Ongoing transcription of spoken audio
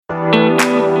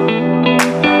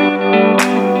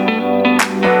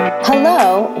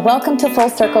Welcome to Full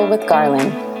Circle with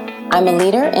Garland. I'm a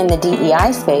leader in the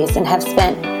DEI space and have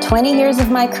spent 20 years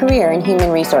of my career in human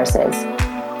resources.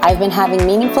 I've been having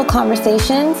meaningful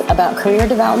conversations about career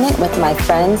development with my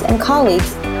friends and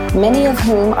colleagues, many of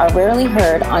whom are rarely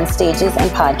heard on stages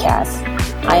and podcasts.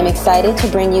 I am excited to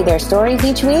bring you their stories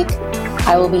each week.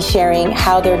 I will be sharing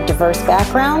how their diverse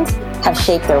backgrounds have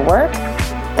shaped their work,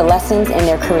 the lessons in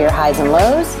their career highs and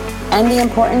lows, and the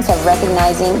importance of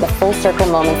recognizing the full circle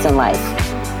moments in life.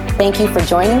 Thank you for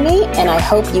joining me, and I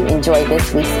hope you enjoy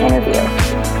this week's interview.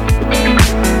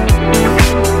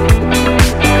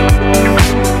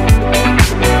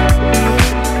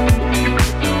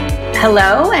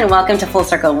 Hello, and welcome to Full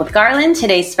Circle with Garland.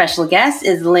 Today's special guest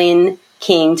is Lynn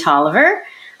King Tolliver.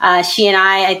 She and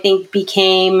I think,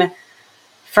 became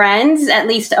friends, at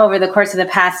least over the course of the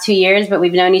past 2 years, but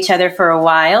we've known each other for a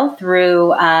while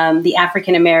through the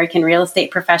African American Real Estate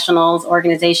Professionals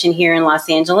organization here in Los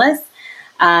Angeles.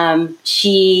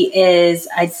 She is,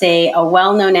 I'd say, a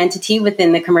well-known entity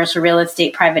within the commercial real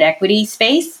estate private equity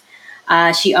space.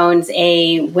 She's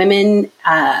a woman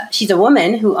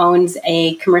who owns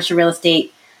a commercial real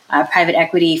estate private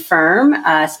equity firm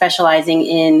specializing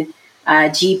in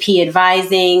GP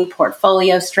advising,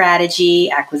 portfolio strategy,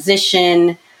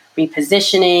 acquisition,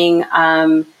 repositioning,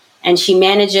 and she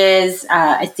manages,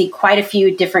 quite a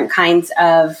few different kinds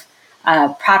of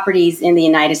properties in the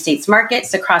United States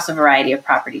markets across a variety of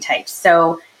property types.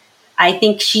 So I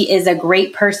think she is a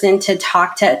great person to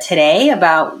talk to today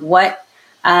about what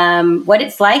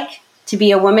it's like to be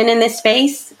a woman in this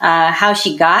space, how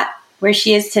she got where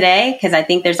she is today, because I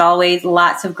think there's always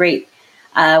lots of great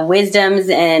wisdoms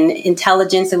and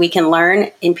intelligence that we can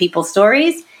learn in people's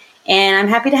stories. And I'm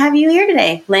happy to have you here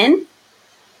today, Lynn.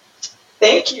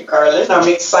 Thank you, Garland. I'm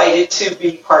excited to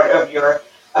be part of your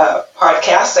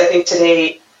podcast. I think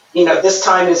today, this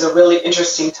time is a really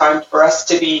interesting time for us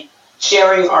to be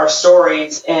sharing our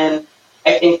stories. And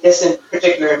I think this in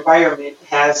particular environment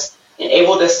has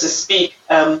enabled us to speak,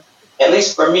 at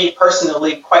least for me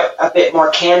personally, quite a bit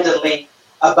more candidly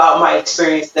about my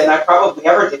experience than I probably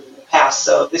ever did in the past.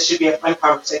 So this should be a fun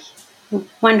conversation.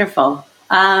 Wonderful.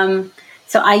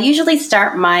 So I usually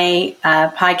start my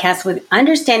podcast with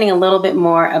understanding a little bit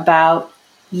more about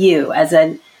you as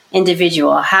an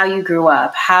individual, how you grew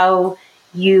up, how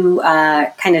you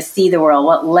kind of see the world,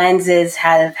 what lenses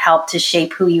have helped to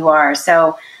shape who you are.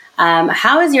 So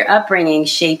how has your upbringing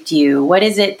shaped you? What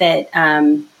is it that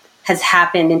has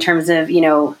happened in terms of,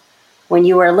 when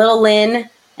you were a little Lynn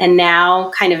and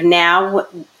now,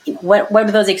 what are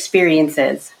those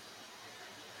experiences?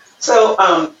 So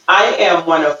I am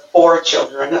one of 4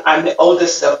 children. I'm the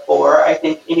oldest of 4. I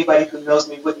think anybody who knows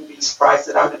me wouldn't be surprised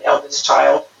that I'm an eldest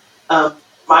child.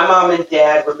 My mom and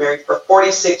dad were married for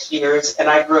 46 years, and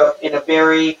I grew up in a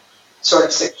very sort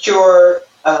of secure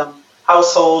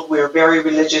household. We were very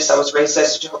religious. I was raised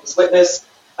as a Jehovah's Witness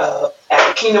at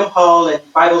the Kingdom Hall and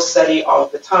Bible study all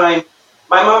of the time.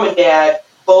 My mom and dad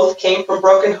both came from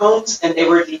broken homes, and they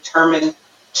were determined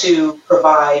to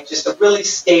provide just a really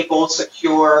stable,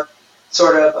 secure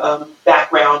sort of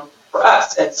background for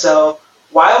us. And so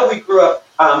while we grew up,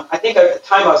 I think at the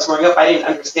time I was growing up, I didn't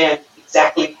understand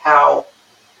exactly how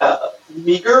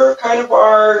meager kind of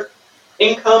our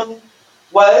income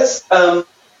was.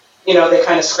 They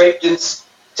kind of scraped in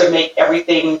to make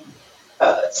everything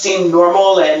seem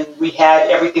normal, and we had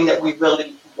everything that we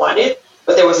really wanted,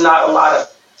 but there was not a lot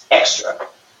of extra.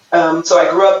 So I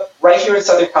grew up right here in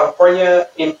Southern California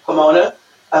in Pomona.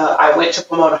 I went to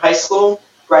Pomona High School.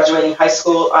 Graduating high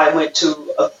school, I went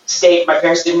to a state. My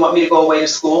parents didn't want me to go away to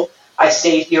school. I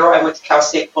stayed here. I went to Cal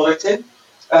State Fullerton.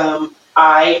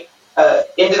 I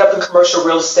ended up in commercial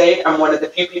real estate. I'm one of the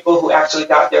few people who actually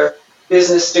got their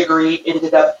business degree,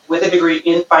 ended up with a degree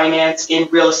in finance, in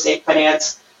real estate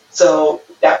finance. So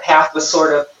that path was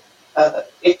sort of,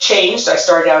 it changed. I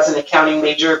started out as an accounting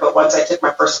major, but once I took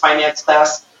my first finance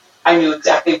class, I knew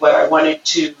exactly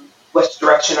which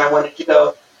direction I wanted to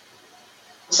go.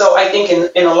 So I think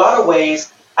in a lot of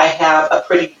ways, I have a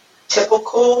pretty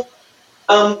typical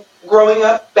growing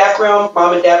up background.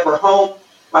 Mom and dad were home.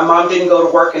 My mom didn't go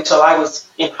to work until I was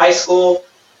in high school.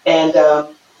 And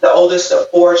the oldest of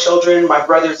 4 children, my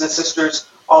brothers and sisters,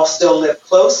 all still live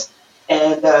close.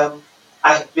 And I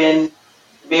have been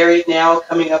married now,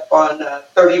 coming up on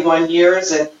 31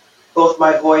 years, and both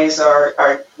my boys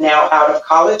are now out of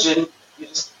college, and we're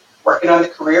just working on the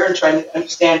career and trying to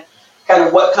understand kind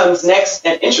of what comes next.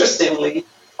 And interestingly,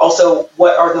 also,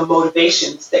 what are the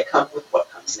motivations that come with what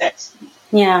comes next?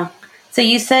 Yeah. So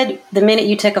you said the minute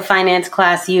you took a finance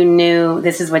class, you knew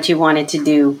this is what you wanted to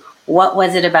do. What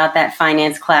was it about that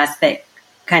finance class that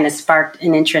kind of sparked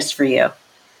an interest for you?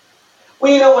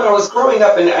 Well, when I was growing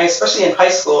up, and especially in high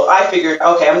school, I figured,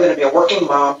 okay, I'm going to be a working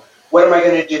mom. What am I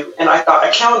going to do? And I thought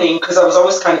accounting, because I was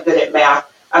always kind of good at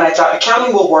math, and I thought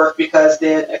accounting will work because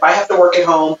then if I have to work at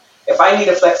home, if I need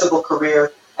a flexible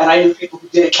career, and I knew people who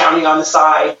did accounting on the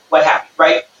side, what have you,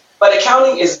 right? But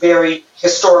accounting is very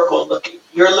historical looking.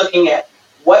 You're looking at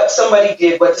what somebody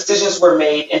did, what decisions were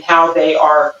made, and how they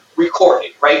are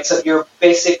recorded, right? So you're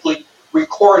basically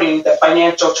recording the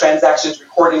financial transactions,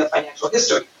 recording the financial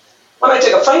history. When I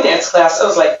took a finance class, I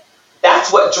was like,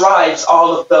 that's what drives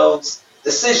all of those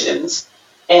decisions.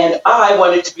 And I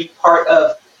wanted to be part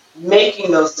of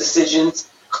making those decisions,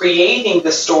 creating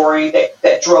the story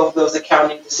that drove those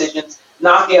accounting decisions,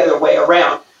 not the other way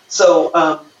around. So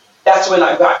that's when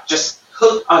I got just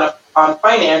hooked on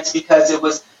finance, because it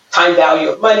was time value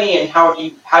of money and how do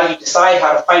you decide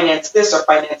how to finance this or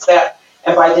finance that.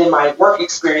 And by then my work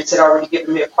experience had already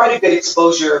given me quite a good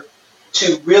exposure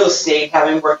to real estate,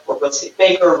 having worked for a real estate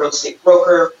banker, a real estate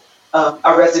broker,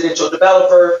 a residential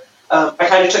developer. I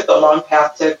kind of took the long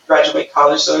path to graduate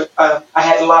college, so I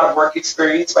had a lot of work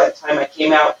experience by the time I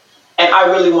came out. And I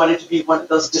really wanted to be one of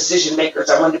those decision makers.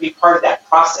 I wanted to be part of that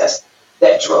process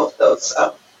that drove those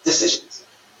decisions.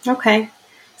 Okay.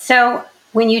 So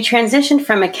when you transitioned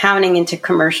from accounting into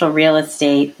commercial real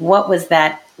estate, what was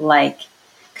that like?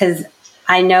 Because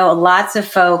I know lots of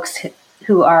folks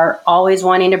who are always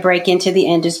wanting to break into the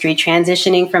industry,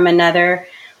 transitioning from another.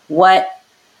 What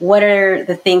are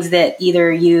the things that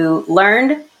either you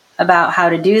learned about how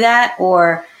to do that,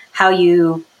 or how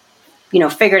you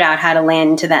figured out how to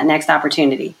land into that next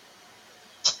opportunity?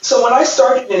 So when I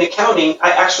started in accounting,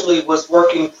 I actually was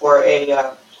working for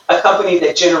a company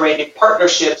that generated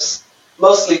partnerships,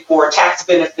 mostly for tax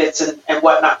benefits and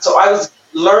whatnot. So I was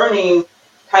learning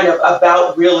kind of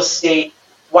about real estate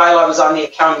while I was on the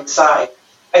accounting side.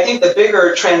 I think the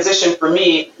bigger transition for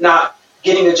me, not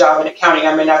getting a job in accounting,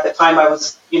 I mean, at the time I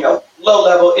was, low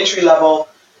level, entry level,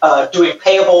 doing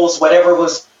payables, whatever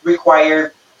was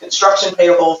required, construction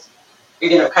payables,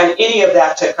 kind of any of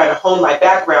that to kind of hone my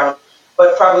background.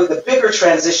 But probably the bigger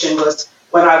transition was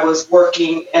when I was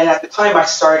working, and at the time I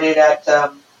started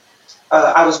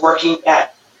I was working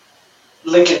at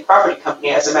Lincoln Property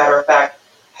Company, as a matter of fact.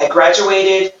 Had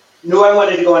graduated, knew I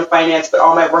wanted to go in finance, but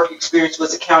all my work experience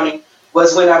was accounting,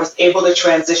 was when I was able to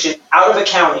transition out of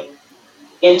accounting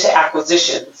into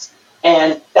acquisitions.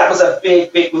 And that was a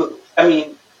big, big move. I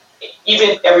mean,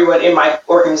 even everyone in my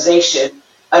organization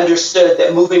understood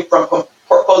that moving from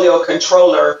portfolio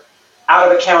controller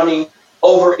out of accounting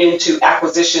over into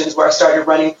acquisitions, where I started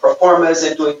running pro formas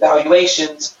and doing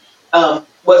valuations,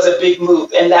 was a big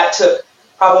move. And that took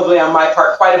probably on my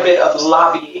part quite a bit of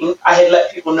lobbying. I had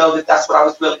let people know that that's what I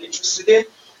was really interested in,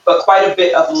 but quite a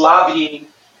bit of lobbying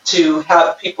to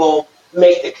have people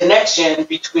make the connection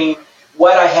between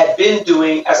what I had been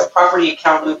doing as a property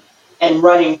accountant and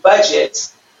running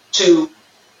budgets, to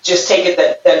just take it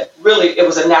that really it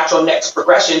was a natural next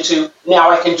progression to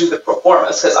now I can do the pro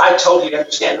formas, because I totally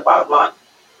understand the bottom line.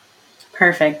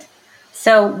 Perfect.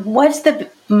 So what's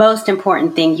the most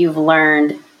important thing you've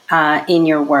learned in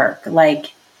your work?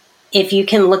 Like, if you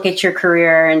can look at your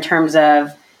career in terms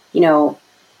of,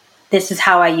 this is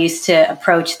how I used to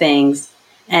approach things,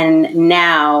 and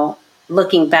now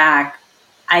looking back,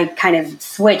 I kind of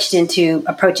switched into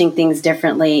approaching things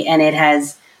differently, and it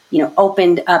has,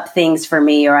 opened up things for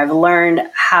me, or I've learned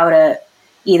how to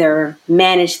either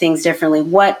manage things differently.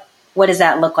 What does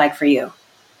that look like for you?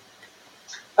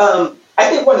 I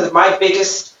think one of my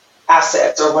biggest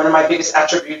assets, or one of my biggest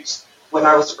attributes when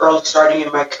I was early starting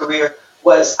in my career,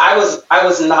 was I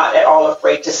was not at all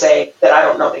afraid to say that I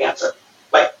don't know the answer,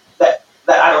 like that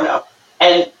I don't know,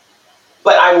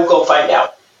 but I will go find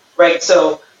out, right?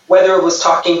 So whether it was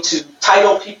talking to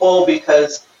title people,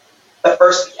 because the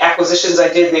first acquisitions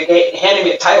I did, they handed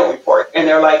me a title report, and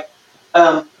they're like,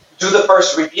 do the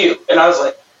first review, and I was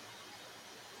like,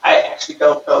 I actually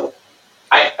don't know.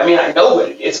 I mean, I know what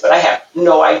it is, but I have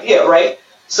no idea, right?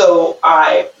 So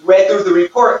I read through the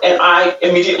report, and I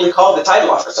immediately called the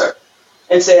title officer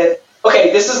and said,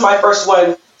 okay, this is my first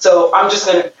one, so I'm just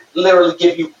going to literally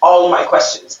give you all of my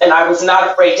questions. And I was not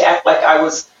afraid to act like I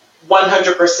was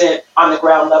 100% on the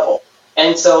ground level.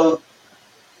 And so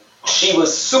she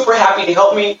was super happy to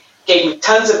help me, gave me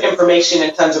tons of information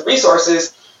and tons of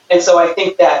resources. And so I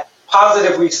think that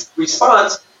positive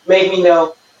response made me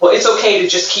know, well, it's okay to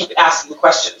just keep asking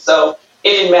questions. So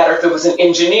it didn't matter if it was an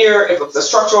engineer, if it was a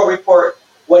structural report,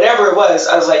 whatever it was.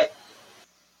 I was like,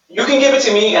 you can give it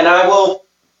to me, and I'll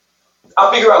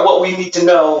figure out what we need to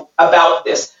know about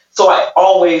this. So I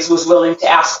always was willing to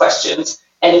ask questions.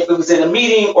 And if it was in a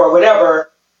meeting or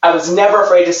whatever, I was never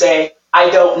afraid to say, I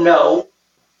don't know,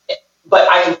 but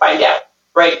I can find out,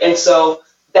 right? And so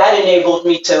that enabled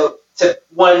me to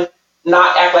one,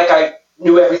 not act like I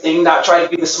knew everything, not try to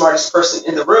be the smartest person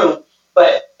in the room,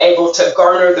 but able to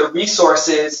garner the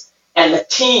resources and the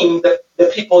team,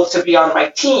 the people to be on my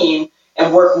team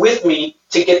and work with me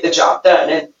to get the job done.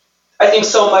 And I think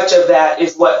so much of that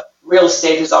is what real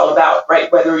estate is all about,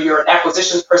 right? Whether you're an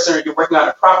acquisitions person or you're working on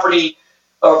a property,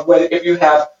 or whether if you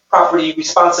have property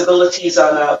responsibilities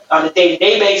on a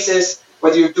day-to-day basis,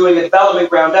 whether you're doing a development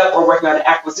ground up or working on an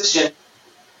acquisition,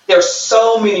 there's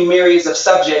so many myriads of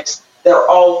subjects that are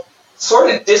all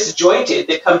sort of disjointed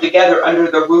that come together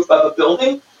under the roof of a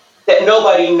building that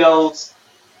nobody knows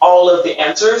all of the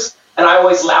answers. And I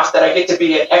always laugh that I get to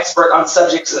be an expert on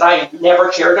subjects that I never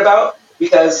cared about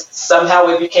because somehow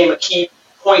it became a key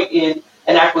point in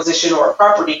an acquisition or a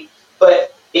property.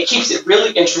 But it keeps it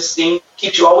really interesting,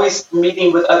 keeps you always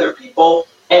meeting with other people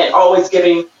and always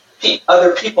giving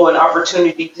other people an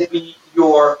opportunity to be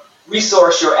your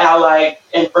resource, your ally,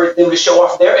 and for them to show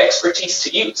off their expertise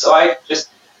to you. So I just,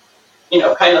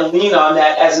 kind of lean on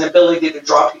that as an ability to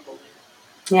draw people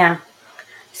in. Yeah.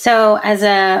 So as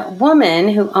a woman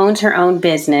who owns her own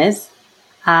business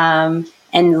and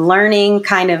learning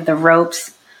kind of the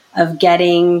ropes of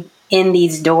getting in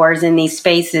these doors, in these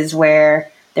spaces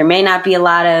where there may not be a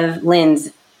lot of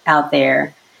Lynn's out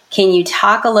there, can you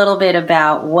talk a little bit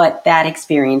about what that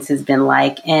experience has been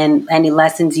like and any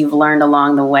lessons you've learned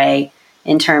along the way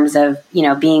in terms of,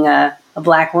 being a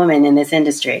Black woman in this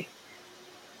industry?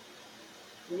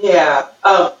 Yeah.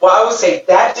 Well, I would say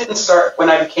that didn't start when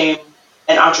I became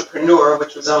an entrepreneur,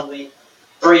 which was only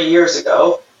 3 years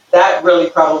ago. That really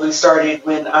probably started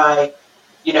when I,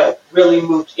 really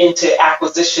moved into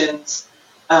acquisitions.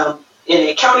 In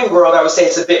the accounting world, I would say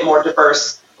it's a bit more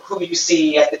diverse, who you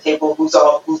see at the table,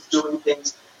 who's doing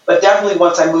things. But definitely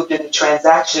once I moved into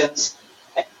transactions,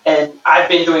 and I've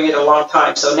been doing it a long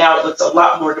time, so now it looks a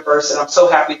lot more diverse, and I'm so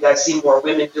happy that I see more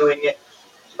women doing it.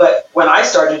 But when I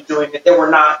started doing it, there were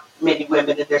not many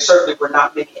women, and there certainly were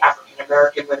not many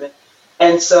African-American women.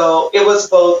 And so it was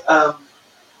both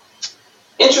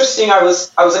interesting. I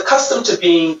was accustomed to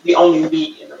being the only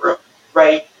me in the room,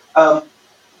 right?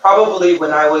 Probably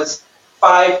when I was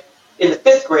 5 in the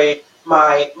 5th grade,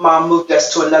 my mom moved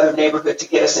us to another neighborhood to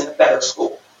get us in a better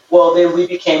school. Well, then we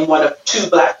became one of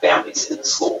 2 Black families in the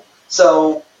school.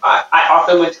 So I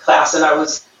often went to class and I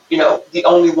was, the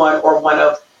only one or one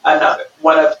of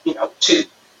 2.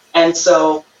 And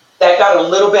so that got a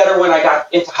little better when I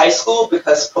got into high school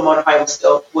because Pomona High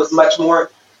was much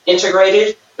more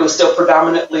integrated. It was still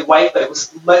predominantly white, but it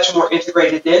was much more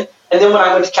integrated then. And then when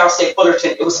I went to Cal State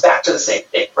Fullerton, it was back to the same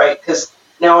thing, right? Because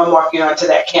now I'm walking onto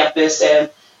that campus and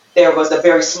there was a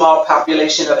very small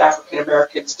population of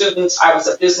African-American students. I was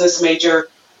a business major.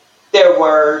 There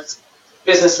were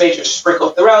business majors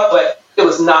sprinkled throughout, but it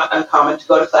was not uncommon to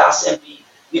go to class and be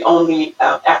the only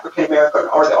African-American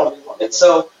or the only woman.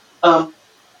 So I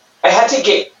had to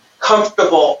get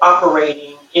comfortable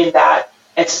operating in that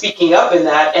and speaking up in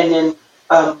that, and then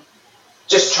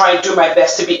just try and do my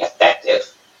best to be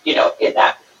effective, in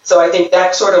that. So I think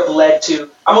that sort of led to,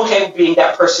 I'm okay with being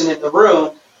that person in the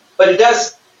room, but it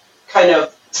does kind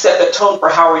of set the tone for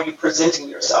how are you presenting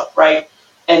yourself, right?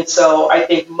 And so I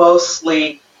think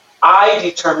mostly I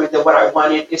determined that what I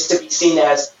wanted is to be seen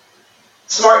as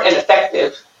smart and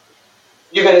effective.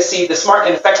 You're going to see the smart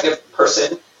and effective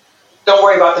person. Don't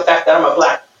worry about the fact that I'm a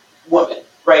Black woman,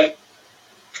 right?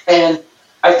 And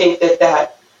I think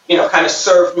that kind of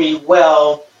served me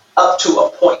well up to a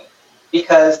point,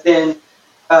 because then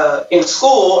in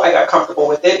school I got comfortable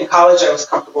with it. In college I was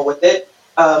comfortable with it.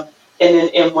 And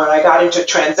then when I got into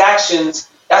transactions,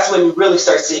 that's when you really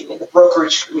start seeing in the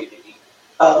brokerage community,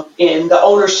 in the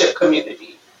ownership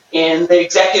community, in the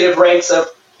executive ranks of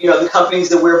the companies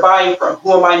that we're buying from.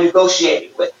 Who am I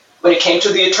negotiating with? When it came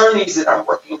to the attorneys that I'm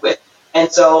working with.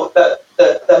 And so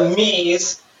the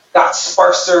me's got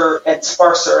sparser and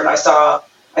sparser, and I saw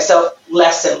myself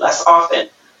less and less often.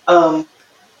 And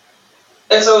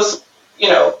so it was,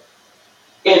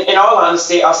 in all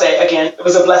honesty, I'll say again, it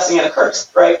was a blessing and a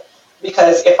curse, right?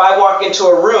 Because if I walk into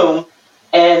a room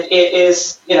and it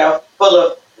is, full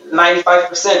of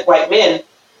 95% white men,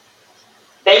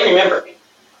 they remember me.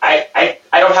 I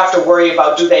don't have to worry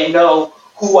about, do they know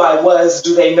who I was?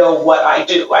 Do they know what I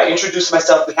do? I introduce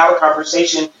myself, we have a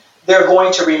conversation, they're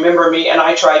going to remember me, and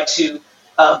I try to,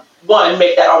 one,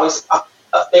 make that always,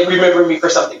 they remember me for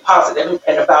something positive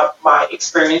and about my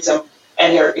experience and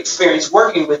their experience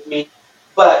working with me,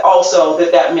 but also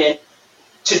that meant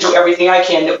to do everything I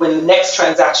can that when the next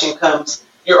transaction comes,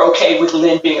 you're okay with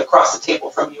Lynn being across the table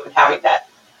from you and having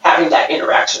that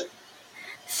interaction.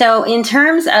 So in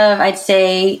terms of, I'd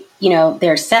say,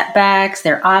 there's setbacks,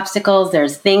 there are obstacles,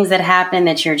 there's things that happen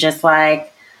that you're just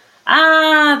like,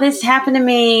 this happened to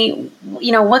me.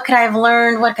 What could I have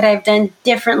learned? What could I have done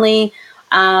differently?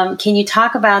 Can you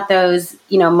talk about those,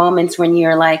 moments when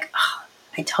you're like, oh,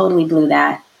 I totally blew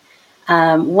that?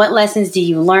 What lessons do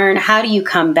you learn? How do you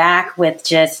come back with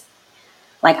just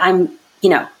like,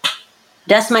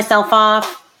 dust myself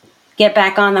off, get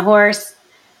back on the horse?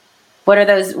 What are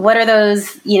those,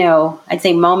 I'd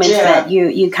say moments that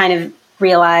you kind of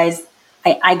realize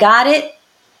I got it,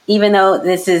 even though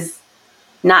this is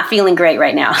not feeling great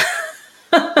right now?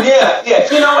 Yeah.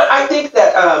 You know what? I think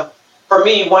that for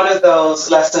me, one of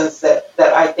those lessons that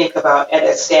I think about and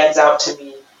that stands out to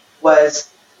me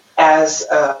was as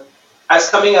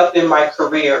coming up in my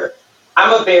career,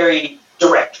 I'm a very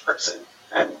direct person.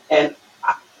 And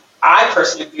I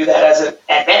personally view that as an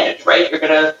advantage, right?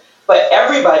 But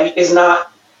everybody is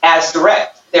not as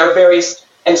direct. There are various,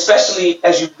 and especially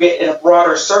as you get in a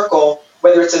broader circle,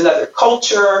 whether it's another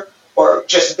culture or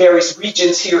just various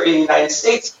regions here in the United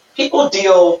States, people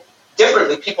deal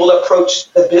differently. People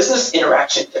approach the business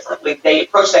interaction differently. They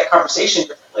approach that conversation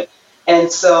differently. And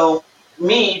so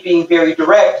me being very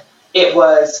direct, it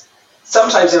was,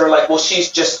 sometimes they were like, well,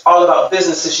 she's just all about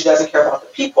business and she doesn't care about the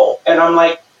people. And I'm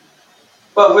like,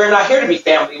 but we're not here to be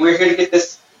family. We're here to get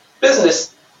this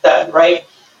business done, right?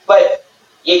 But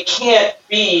it can't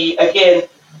be, again,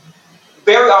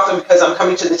 very often because I'm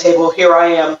coming to the table, here I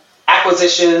am,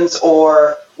 acquisitions,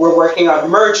 or we're working on a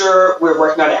merger, we're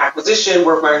working on an acquisition,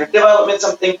 we're working on development,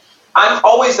 something. I'm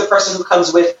always the person who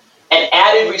comes with an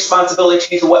added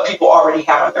responsibility to what people already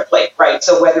have on their plate, right?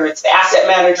 So whether it's the asset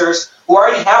managers who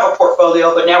already have a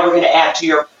portfolio, but now we're going to add to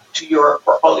your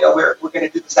portfolio, we're going to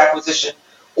do this acquisition,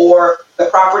 or the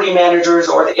property managers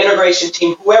or the integration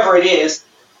team, whoever it is,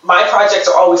 my projects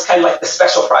are always kind of like the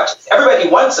special projects. Everybody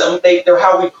wants them. They're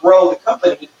how we grow the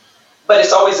company, but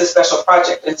it's always a special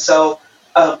project. And so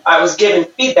I was given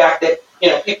feedback that,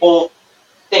 people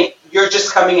think you're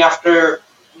just coming after,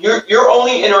 you're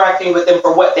only interacting with them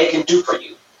for what they can do for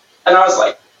you. And I was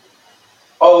like,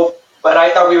 oh, but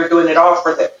I thought we were doing it all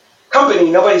for the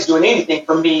company. Nobody's doing anything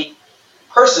for me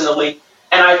personally.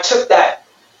 And I took that,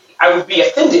 I would be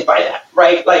offended by that,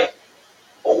 right? Like,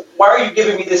 why are you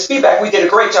giving me this feedback? We did a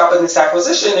great job in this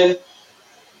acquisition. And,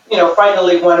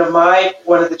 finally, one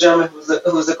of the gentlemen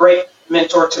who's a great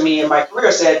mentor to me in my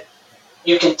career said,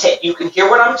 you can hear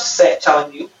what I'm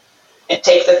telling you and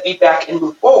take the feedback and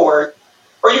move forward,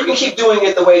 or you can keep doing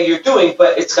it the way you're doing,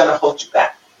 but it's going to hold you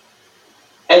back.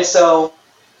 And so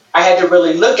I had to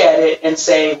really look at it and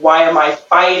say, why am I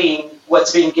fighting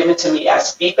what's being given to me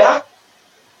as feedback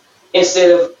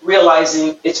instead of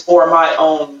realizing it's for my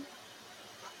own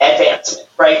advancement,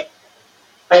 right?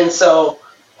 And so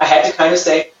I had to kind of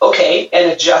say, okay,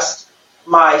 and adjust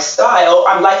my style.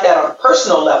 I'm like that on a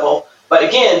personal level, but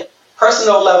again,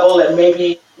 personal level and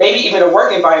maybe even a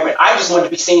work environment, I just want to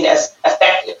be seen as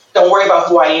effective. Don't worry about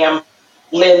who I am,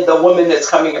 Lynn, the woman that's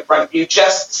coming in front of you.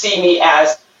 Just see me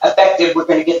as effective. We're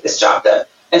going to get this job done.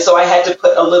 And so I had to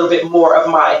put a little bit more of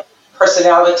my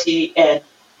personality and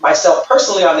myself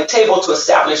personally on the table to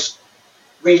establish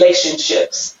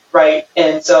relationships, right?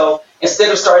 And so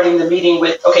instead of starting the meeting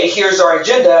with, okay, here's our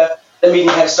agenda, the meeting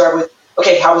had to start with,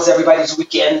 okay, how was everybody's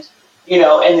weekend?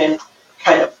 And then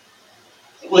kind of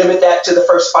limit that to the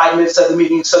first 5 minutes of the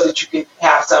meeting so that you can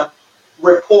have some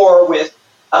rapport with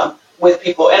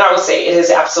people. And I would say it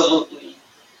has absolutely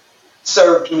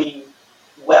served me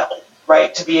well,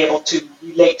 right, to be able to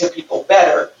relate to people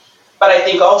better. But I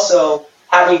think also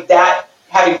having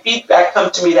feedback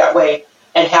come to me that way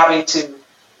and having to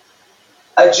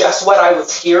adjust what I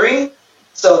was hearing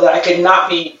so that I could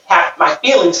not have my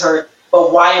feelings hurt,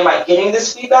 but why am I getting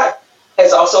this feedback,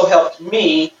 has also helped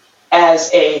me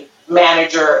as a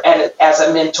manager and as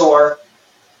a mentor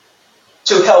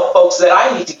to help folks that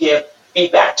I need to give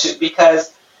feedback to.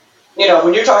 Because,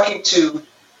 when you're talking to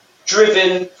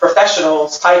driven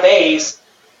professionals, type A's,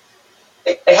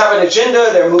 they have an agenda,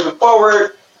 they're moving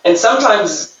forward, and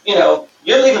sometimes, you're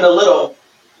leaving a little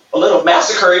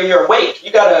massacre in your wake.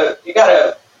 You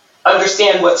gotta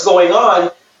understand what's going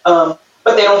on,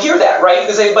 but they don't hear that, right?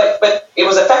 Because but it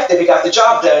was effective. You got the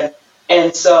job done.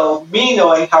 And so me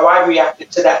knowing how I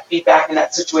reacted to that feedback in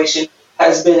that situation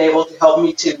has been able to help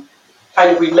me to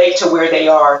kind of relate to where they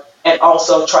are and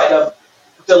also try to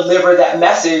deliver that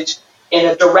message in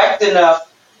a direct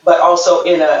enough, but also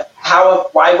in a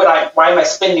why am I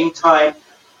spending time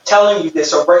telling you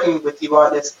this or working with you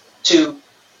on this to,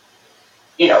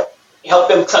 help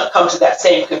them come to that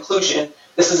same conclusion.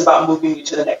 This is about moving you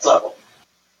to the next level.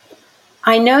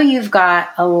 I know you've got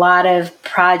a lot of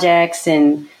projects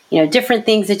and different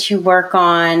things that you work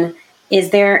on.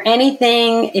 Is there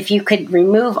anything, if you could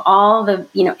remove all the,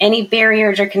 any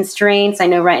barriers or constraints? I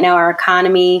know right now our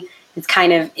economy is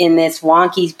kind of in this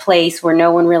wonky place where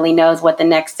no one really knows what the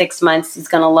next 6 months is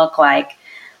going to look like.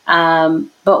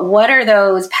 But what are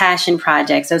those passion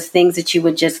projects, those things that you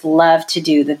would just love to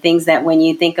do, the things that when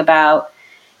you think about,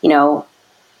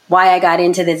 why I got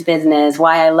into this business,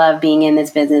 why I love being in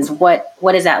this business, what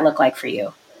does that look like for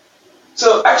you?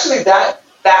 So actually that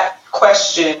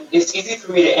question is easy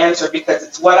for me to answer because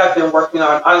it's what I've been working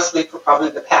on, honestly, for probably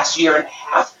the past year and a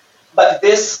half. But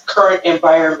this current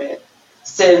environment,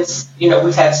 since,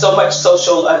 we've had so much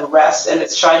social unrest and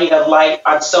it's shining a light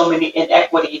on so many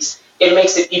inequities, it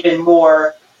makes it even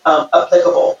more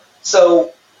applicable.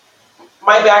 So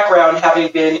my background, having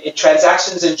been in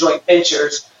transactions and joint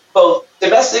ventures, both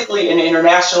domestically and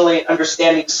internationally,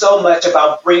 understanding so much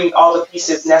about bringing all the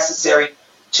pieces necessary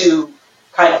to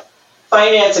kind of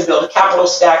finance and build a capital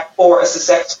stack for a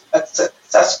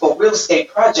successful real estate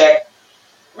project,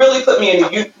 really put me in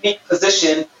a unique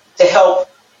position to help,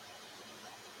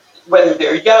 whether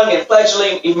they're young and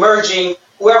fledgling, emerging,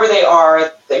 whoever they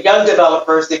are, the young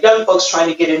developers, the young folks trying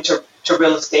to get into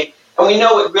real estate. And we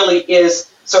know it really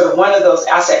is sort of one of those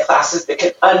asset classes that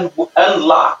can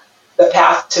unlock the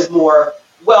path to more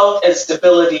wealth and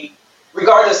stability,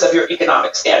 regardless of your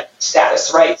economic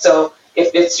status, right? So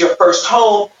if it's your first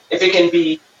home, if it can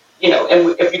be,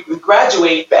 and if you can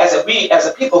graduate, we as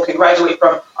a people can graduate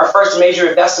from our first major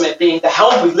investment being the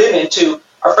home we live in to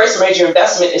our first major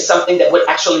investment is something that would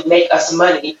actually make us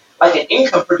money, like an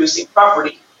income producing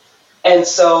property. And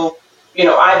so,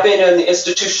 I've been on the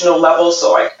institutional level,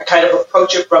 so I kind of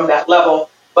approach it from that level.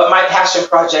 But my passion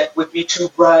project would be to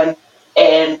run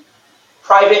a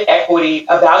private equity,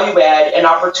 a value add and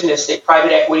opportunistic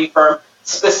private equity firm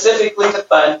specifically to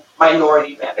fund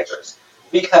minority managers,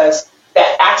 because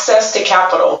that access to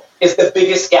capital is the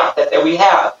biggest gap that we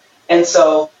have. And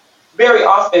so very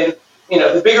often,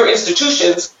 the bigger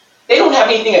institutions, they don't have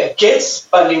anything against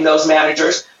funding those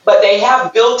managers, but they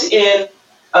have built-in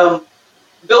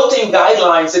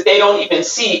guidelines that they don't even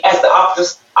see as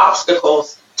the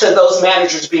obstacles to those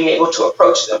managers being able to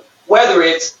approach them, whether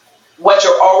it's what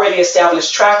your already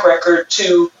established track record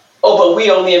to, but we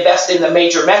only invest in the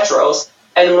major metros.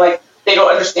 And I'm like, they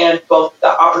don't understand both the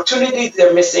opportunities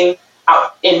they're missing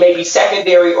out in maybe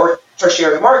secondary or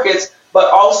tertiary markets,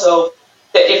 but also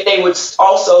that if they would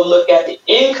also look at the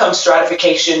income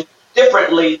stratification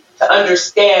differently to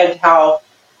understand how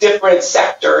different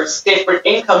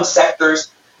income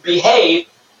sectors behave,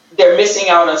 they're missing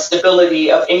out on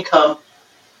stability of income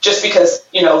just because,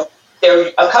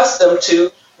 they're accustomed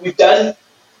to, we've done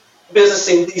business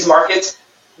in these markets,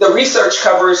 the research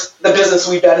covers the business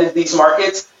we've done in these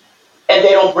markets, and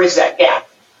they don't bridge that gap.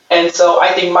 And so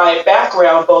I think my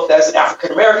background, both as an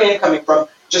African American coming from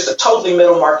just a totally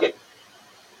middle market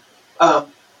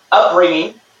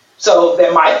upbringing, so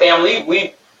that my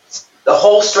family, the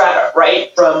whole strata,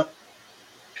 right, from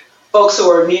folks who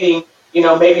are needing,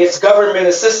 maybe it's government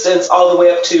assistance all the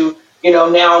way up to,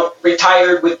 now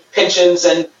retired with pensions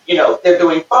and, they're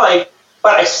doing fine,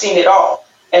 but I've seen it all.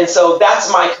 And so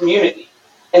that's my community.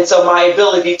 And so my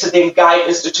ability to then guide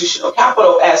institutional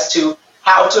capital as to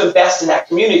how to invest in that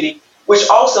community, which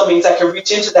also means I can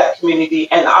reach into that community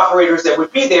and the operators that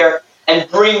would be there and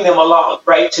bring them along,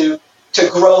 right, to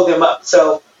grow them up.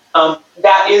 So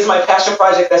that is my passion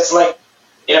project. That's like,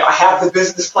 I have the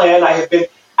business plan. I have been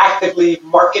actively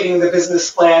marketing the business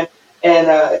plan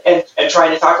and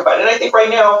trying to talk about it. And I think right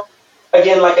now,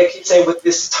 again, like I keep saying, with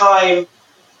this time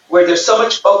where there's so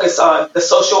much focus on the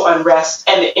social unrest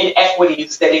and the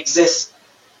inequities that exist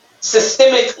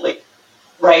systemically,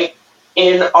 right,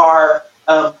 in our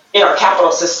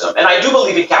capital system. And I do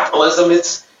believe in capitalism.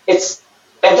 It's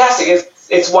fantastic.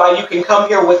 It's why you can come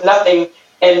here with nothing,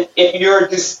 and if you're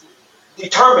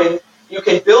determined, you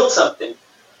can build something.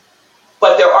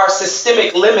 But there are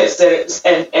systemic limits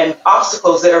and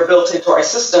obstacles that are built into our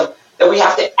system that we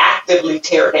have to actively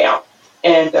tear down.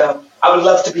 And I would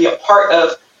love to be a part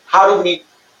of how do we,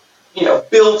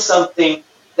 build something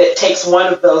that takes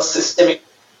one of those systemic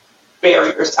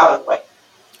barriers out of the way.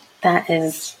 That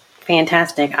is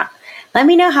fantastic. Let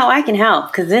me know how I can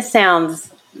help, because this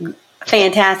sounds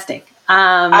fantastic.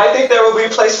 I think there will be a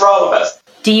place for all of us.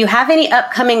 Do you have any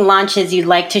upcoming launches you'd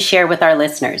like to share with our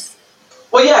listeners?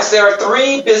 Well, yes, there are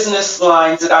 3 business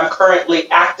lines that I'm currently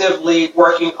actively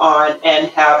working on and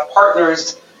have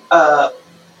partners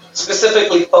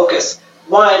specifically focused.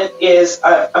 One is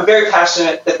I'm very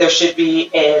passionate that there should be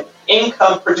an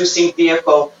income-producing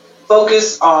vehicle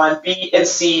focused on B and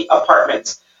C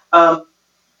apartments.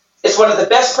 It's one of the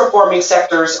best performing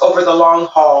sectors over the long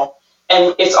haul.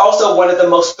 And it's also one of the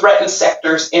most threatened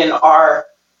sectors in our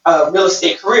real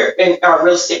estate career, in our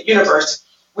real estate universe.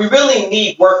 We really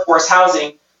need workforce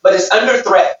housing, but it's under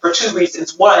threat for two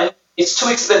reasons. One, it's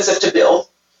too expensive to build.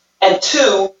 And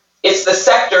two, it's the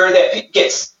sector that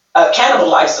gets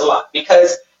cannibalized a lot,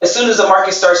 because as soon as the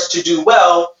market starts to do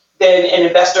well, then an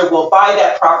investor will buy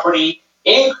that property,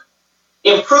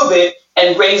 improve it,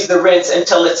 and raise the rents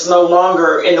until it's no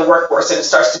longer in the workforce and it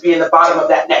starts to be in the bottom of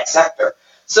that next sector.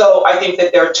 So I think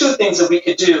that there are two things that we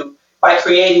could do by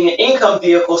creating an income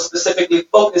vehicle specifically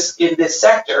focused in this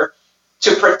sector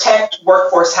to protect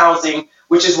workforce housing,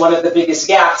 which is one of the biggest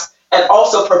gaps, and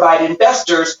also provide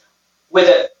investors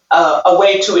with a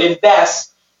way to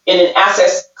invest in an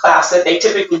asset class that they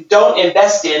typically don't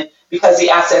invest in because the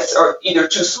assets are either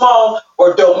too small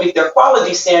or don't meet their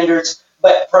quality standards,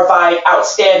 but provide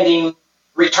outstanding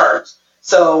returns.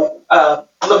 So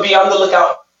be on the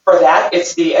lookout for that.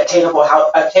 It's the attainable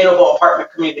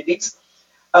apartment communities.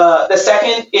 The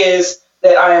second is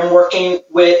that I am working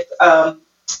with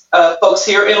folks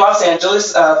here in Los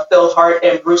Angeles, Phil Hart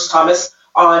and Bruce Thomas,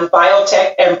 on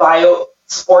biotech and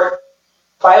biosport,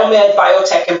 biomed,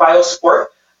 biotech, and biosport.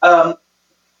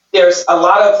 There's a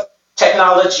lot of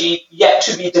technology yet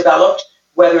to be developed,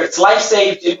 whether it's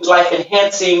life-saving,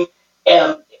 life-enhancing,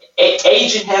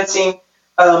 age-enhancing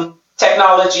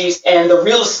technologies, and the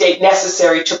real estate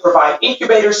necessary to provide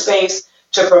incubator space,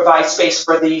 to provide space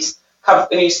for these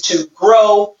companies to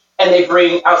grow, and they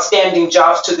bring outstanding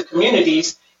jobs to the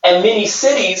communities. And many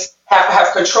cities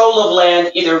have control of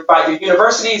land, either by the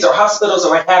universities or hospitals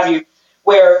or what have you,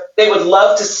 where they would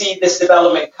love to see this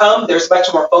development come. There's much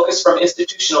more focus from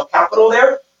institutional capital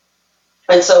there.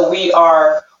 And so we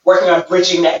are working on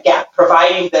bridging that gap,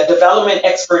 providing the development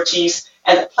expertise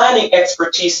and the planning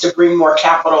expertise to bring more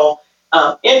capital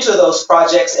into those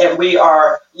projects. And we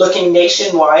are looking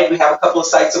nationwide. We have a couple of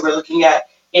sites that we're looking at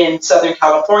in Southern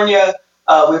California.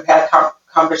 We've had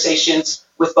conversations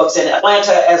with folks in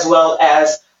Atlanta, as well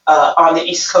as on the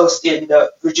East Coast in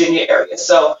the Virginia area.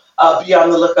 So be on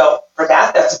the lookout for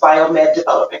that. That's Biomed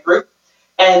Development Group.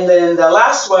 And then the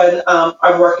last one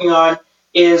I'm working on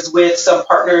is with some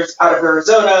partners out of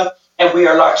Arizona, and we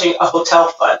are launching a hotel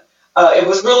fund. It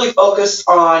was really focused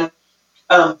on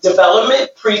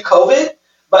development pre-COVID,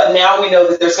 but now we know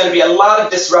that there's going to be a lot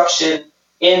of disruption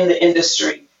in the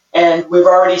industry. And we've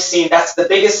already seen that's the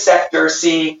biggest sector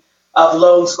seeing of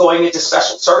loans going into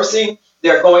special servicing.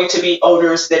 There are going to be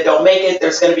owners that don't make it.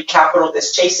 There's going to be capital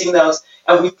that's chasing those.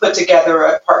 And we've put together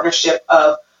a partnership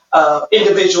of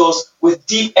individuals with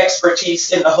deep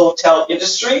expertise in the hotel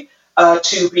industry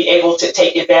to be able to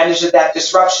take advantage of that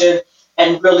disruption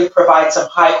and really provide some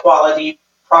high quality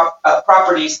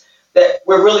properties that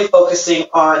we're really focusing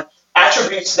on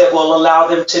attributes that will allow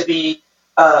them to be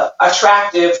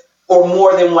attractive for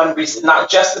more than one reason, not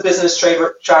just the business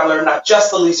traveler, not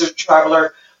just the leisure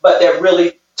traveler, but that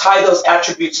really tie those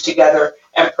attributes together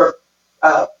and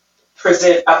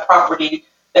present a property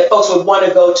that folks would want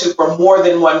to go to for more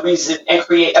than one reason and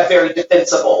create a very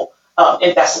defensible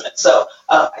investment. So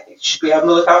I think you should be on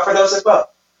the lookout for those as well.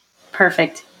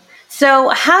 Perfect. So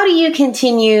how do you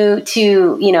continue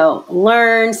to,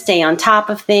 learn, stay on top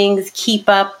of things, keep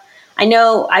up? I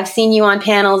know I've seen you on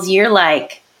panels. You're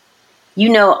like,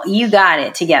 you got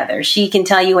it together. She can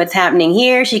tell you what's happening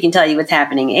here. She can tell you what's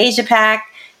happening in Asia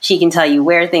Pac. She can tell you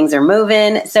where things are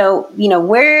moving. So,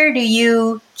 where do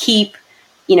you keep,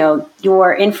 where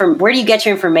do you get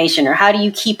your information, or how do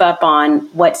you keep up on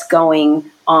what's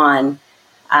going on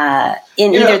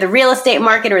in either the real estate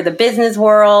market or the business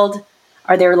world?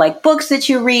 Are there like books that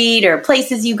you read or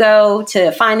places you go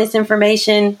to find this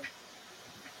information?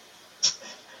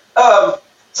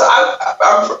 So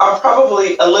I'm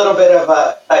probably a little bit of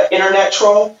an internet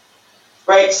troll,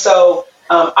 right? So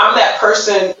I'm that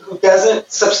person who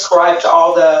doesn't subscribe to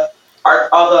all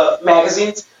the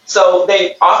magazines. So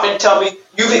they often tell me,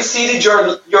 you've exceeded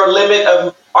your limit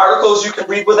of articles you can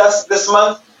read with us this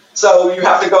month, so you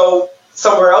have to go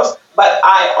somewhere else. But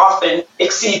I often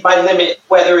exceed my limit,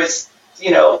 whether it's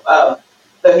the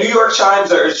New York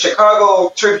Times or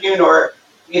Chicago Tribune or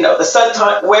the Sun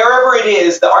Times, wherever it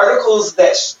is, the articles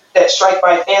that strike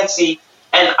my fancy,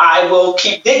 and I will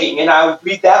keep digging, and I would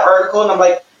read that article, and I'm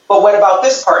like, but what about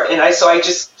this part? And I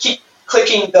just keep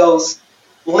clicking those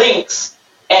links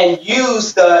and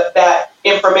use that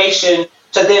information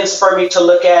to then spur me to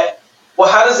look at,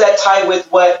 well, how does that tie with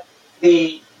what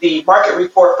the market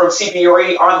report from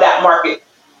CBRE on that market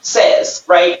says,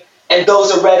 right? And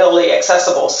those are readily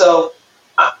accessible. So,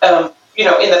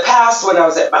 in the past, when I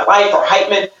was at My Life or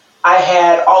Heitman, I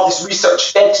had all this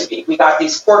research fed to me. We got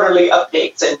these quarterly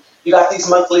updates and you got these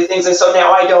monthly things. And so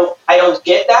now I don't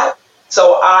get that.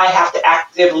 So I have to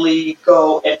actively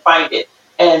go and find it.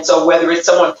 And so whether it's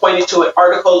someone pointed to an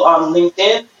article on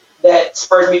LinkedIn that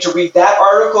spurred me to read that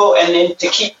article and then to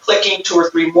keep clicking 2 or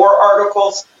 3 more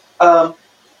articles, I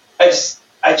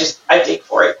dig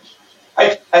for it.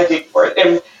 I dig for it.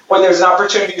 And when there's an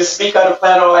opportunity to speak on a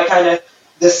panel, I kind of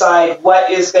decide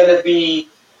what is going to be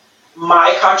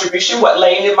my contribution, what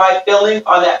lane am I filling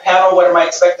on that panel, what am I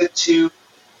expected to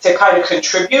kind of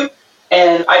contribute.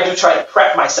 And I do try to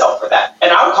prep myself for that.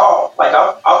 And I'll call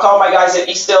my guys at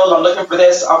East Hill, I'm looking for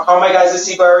this. I'll call my guys at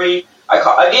Seabury. I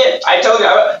told you,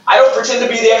 I don't pretend to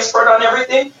be the expert on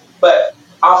everything, but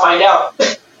I'll find out.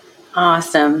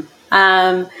 Awesome.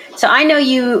 So I know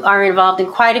you are involved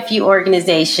in quite a few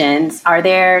organizations. Are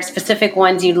there specific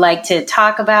ones you'd like to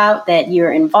talk about that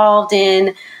you're involved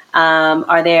in?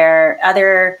 Are there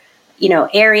other,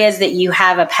 areas that you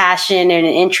have a passion and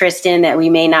an interest in that we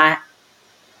may not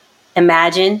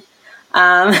imagine?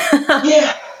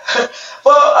 Yeah.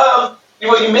 Well,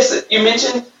 you missed it. You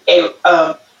mentioned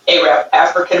AREP,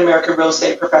 African American Real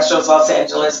Estate Professionals Los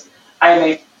Angeles. I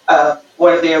am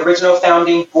one of the original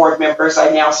founding board members. I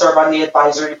now serve on the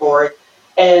advisory board.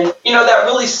 And, that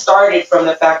really started from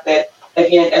the fact that,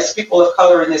 again, as people of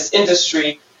color in this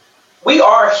industry, we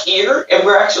are here, and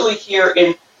we're actually here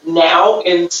in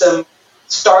some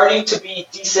starting to be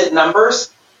decent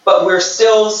numbers, but we're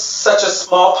still such a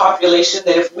small population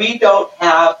that if we don't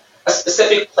have a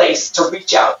specific place to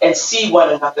reach out and see one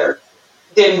another,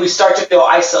 then we start to feel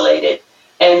isolated.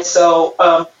 And so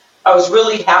I was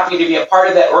really happy to be a part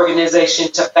of that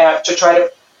organization to try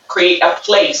to create a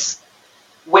place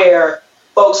where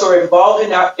folks who are involved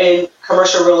in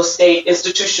commercial real estate,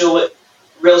 institutional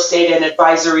real estate and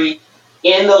advisory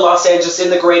in the Los Angeles,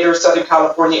 in the greater Southern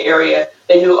California area,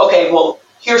 they knew, okay, well,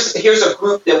 here's a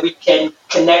group that we can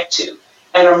connect to.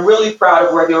 And I'm really proud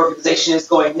of where the organization is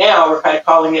going now. We're kind of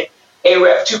calling it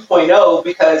AREP 2.0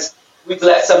 because we've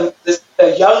let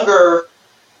the younger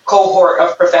cohort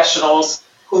of professionals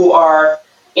who are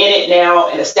in it now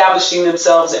and establishing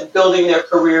themselves and building their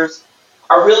careers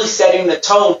are really setting the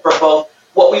tone for both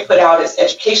what we put out as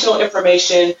educational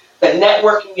information, the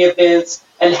networking events,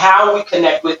 and how we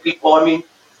connect with people. I mean,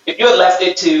 if you had left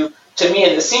it to me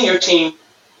and the senior team,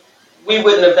 we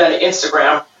wouldn't have done an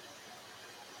Instagram,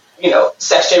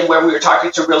 session where we were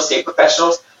talking to real estate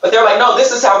professionals. But they're like, no,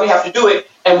 this is how we have to do it.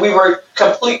 And we were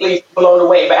completely blown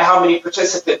away by how many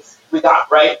participants we got,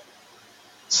 right?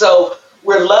 So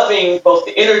we're loving both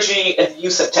the energy and the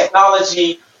use of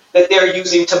technology that they're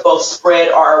using to both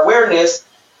spread our awareness.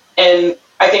 And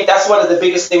I think that's one of the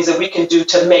biggest things that we can do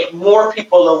to make more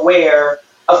people aware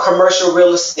of commercial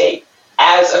real estate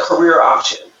as a career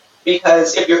option.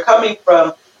 Because if you're coming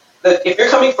from an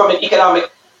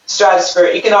economic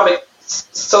stratosphere,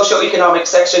 socioeconomic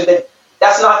section, then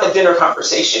that's not the dinner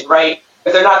conversation, right?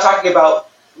 If they're not talking about,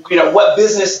 what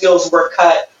business deals were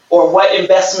cut or what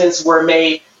investments were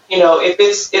made, if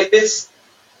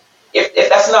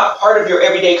that's not part of your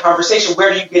everyday conversation,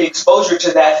 where do you get exposure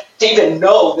to that to even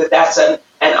know that that's an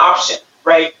option,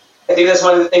 right? I think that's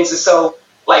one of the things that's so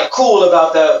cool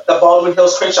about the Baldwin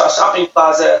Hills Crenshaw Shopping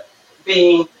Plaza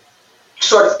being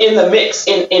sort of in the mix,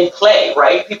 in play,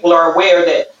 right? People are aware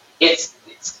that it's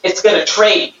going to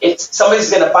trade.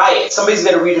 Somebody's going to buy it. Somebody's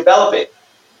going to redevelop it.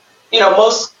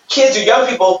 Most kids or young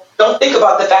people don't think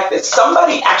about the fact that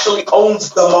somebody actually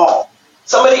owns the mall.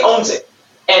 Somebody owns it.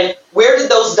 And where did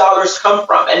those dollars come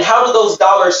from? And how do those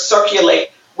dollars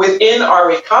circulate within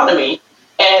our economy?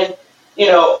 And,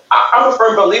 I'm a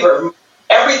firm believer,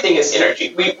 everything is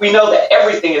energy. We know that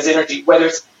everything is energy, whether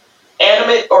it's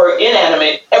animate or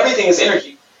inanimate, everything is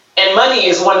energy. And money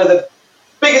is one of the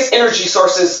biggest energy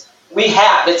sources we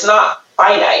have. It's not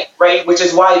finite, right? Which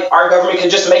is why our government can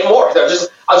just make more.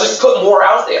 I'll just put more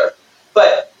out there.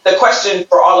 But the question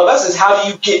for all of us is, how do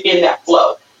you get in that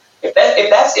flow? If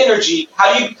that's energy,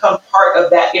 how do you become part of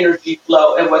that energy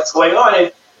flow and what's going on?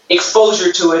 And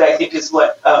exposure to it, I think, is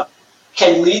what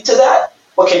can lead to that,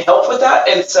 what can help with that.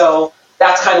 And so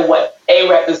that's kind of what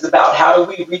AREP is about. How do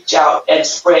we reach out and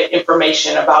spread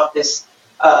information about this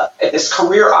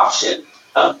career option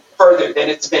further than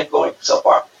it's been going so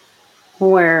far?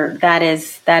 That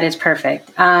is perfect.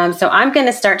 So I'm going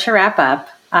to start to wrap up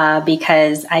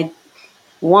because I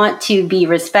want to be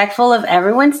respectful of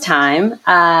everyone's time.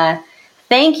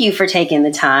 Thank you for taking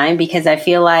the time, because I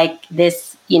feel like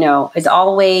this, is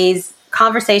always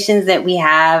conversations that we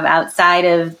have outside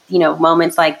of,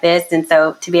 moments like this. And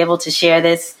so to be able to share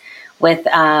this with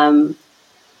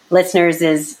listeners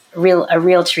is a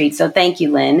real treat. So thank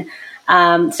you, Lynn.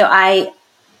 So I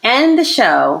end the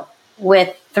show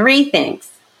with 3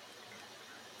 things.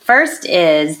 First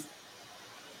is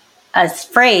a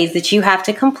phrase that you have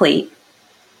to complete.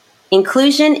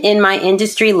 Inclusion in my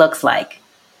industry looks like.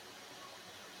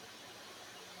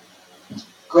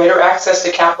 Greater access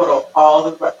to capital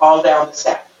all down the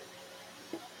stack.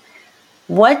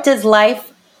 What does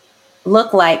life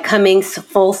look like coming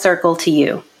full circle to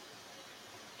you?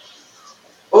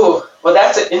 Ooh, well,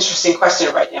 that's an interesting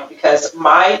question right now because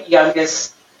my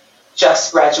youngest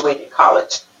just graduated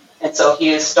college. And so he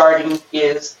is starting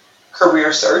his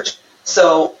career search.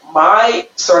 So my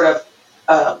sort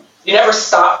of, you never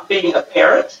stop being a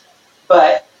parent,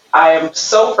 but I am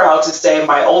so proud to say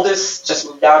my oldest just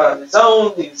moved out on his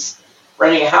own. He's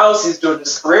renting a house. He's doing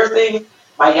this career thing.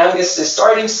 My youngest is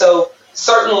starting. So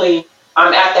certainly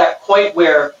I'm at that point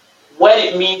where what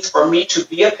it means for me to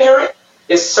be a parent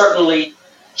is certainly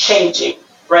changing,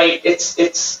 right?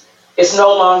 It's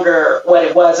no longer what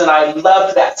it was. And I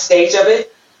loved that stage of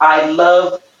it. I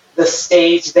love the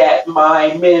stage that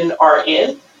my men are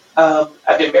in.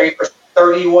 I've been married for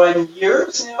 31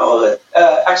 years now,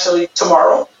 actually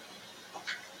tomorrow.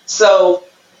 So,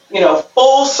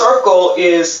 full circle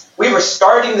is we were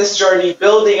starting this journey,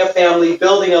 building a family,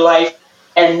 building a life,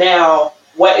 and now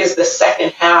what is the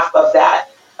second half of that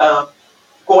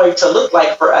going to look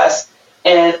like for us?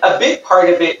 And a big part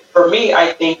of it for me,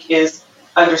 I think, is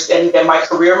understanding that my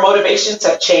career motivations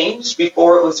have changed.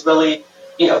 Before it was really,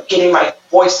 getting my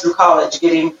voice through college,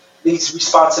 getting these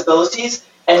responsibilities.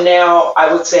 And now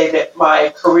I would say that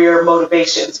my career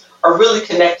motivations are really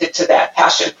connected to that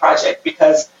passion project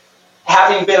because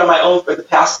having been on my own for the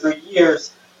past 3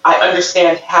 years, I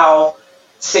understand how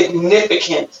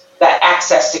significant that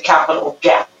access to capital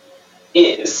gap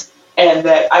is. And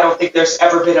that I don't think there's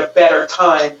ever been a better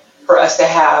time for us to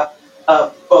have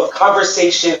both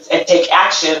conversations and take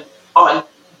action on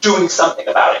doing something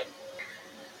about it.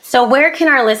 So where can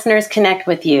our listeners connect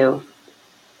with you?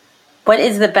 What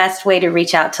is the best way to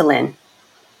reach out to Lynn?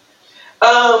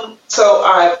 So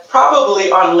I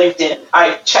probably on LinkedIn.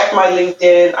 I check my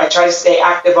LinkedIn. I try to stay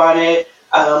active on it.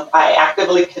 I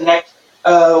actively connect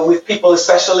with people,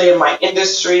 especially in my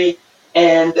industry.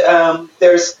 And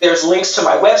there's links to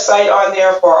my website on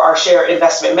there for our share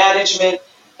investment management.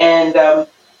 And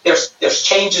there's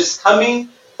changes coming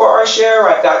for our share.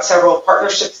 I've got several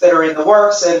partnerships that are in the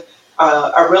works, and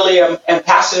I really am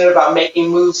passionate about making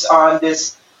moves on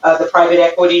this the private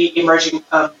equity emerging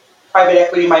private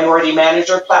equity minority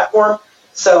manager platform.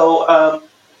 So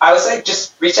I would say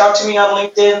just reach out to me on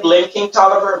LinkedIn, Lynn King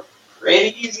Tolliver,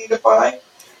 pretty easy to find,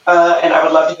 and I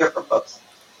would love to hear from folks.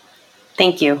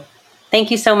 Thank you.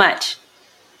 Thank you so much.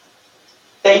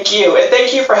 Thank you, and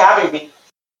thank you for having me.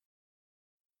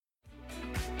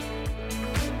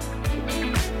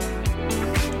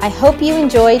 I hope you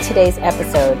enjoyed today's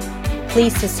episode.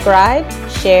 Please subscribe,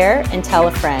 share, and tell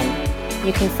a friend.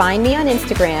 You can find me on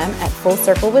Instagram at Full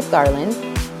Circle with Garland.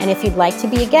 And if you'd like to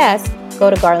be a guest,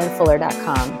 go to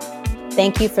garlandfuller.com.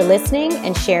 Thank you for listening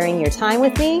and sharing your time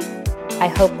with me. I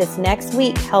hope this next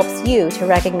week helps you to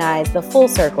recognize the full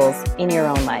circles in your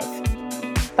own life.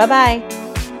 Bye-bye.